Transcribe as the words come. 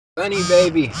Honey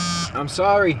baby, I'm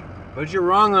sorry, but you're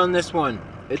wrong on this one.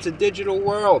 It's a digital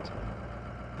world.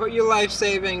 Put your life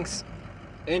savings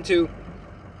into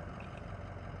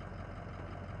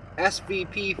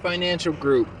SVP Financial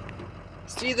Group.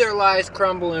 See their lies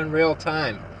crumble in real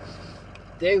time.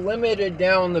 They limited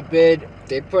down the bid.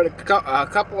 They put a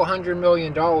couple $100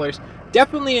 million,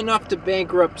 definitely enough to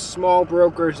bankrupt small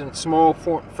brokers and small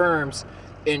firms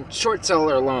in short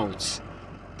seller loans.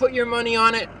 Put your money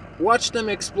on it. Watch them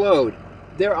explode.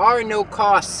 There are no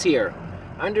costs here.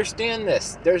 Understand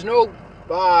this. There's no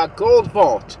gold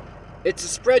vault. It's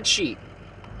a spreadsheet.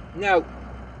 Now,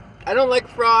 I don't like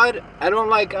fraud. I don't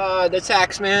like the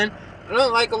tax man. I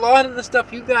don't like a lot of the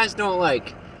stuff you guys don't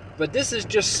like. But this is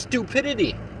just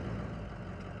stupidity.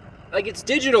 Like, it's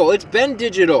digital. It's been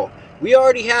digital. We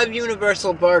already have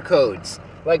universal barcodes.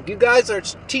 Like, you guys are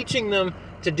teaching them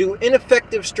to do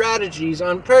ineffective strategies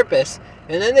on purpose,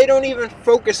 and then they don't even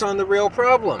focus on the real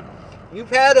problem.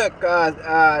 You've had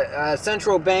a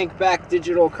central bank-backed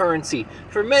digital currency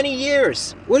for many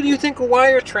years. What do you think a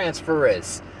wire transfer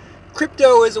is?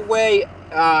 Crypto is a way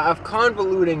of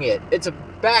convoluting it. It's a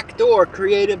backdoor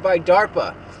created by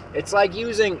DARPA. It's like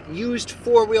using used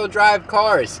four-wheel drive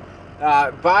cars,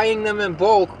 buying them in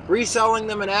bulk, reselling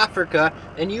them in Africa,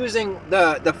 and using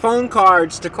the phone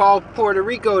cards to call Puerto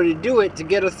Rico to do it to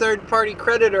get a third-party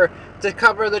creditor to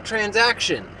cover the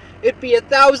transaction. It'd be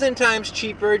 1,000 times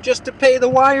cheaper just to pay the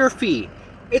wire fee.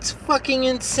 It's fucking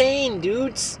insane,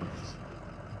 dudes.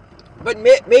 But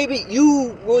maybe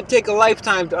you would take a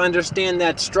lifetime to understand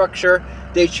that structure.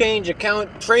 They train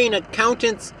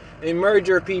accountants and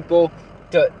merger people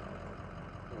to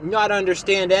not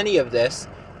understand any of this.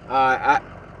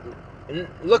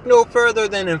 Look no further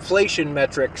than inflation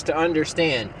metrics to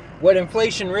understand. What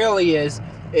inflation really is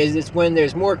it's when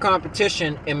there's more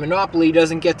competition and monopoly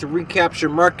doesn't get to recapture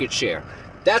market share.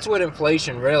 That's what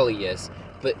inflation really is.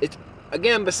 But it's,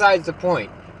 again, besides the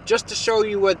point. Just to show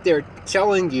you what they're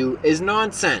telling you is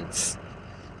nonsense.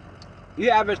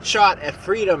 You have a shot at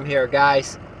freedom here,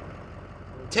 guys.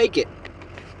 Take it.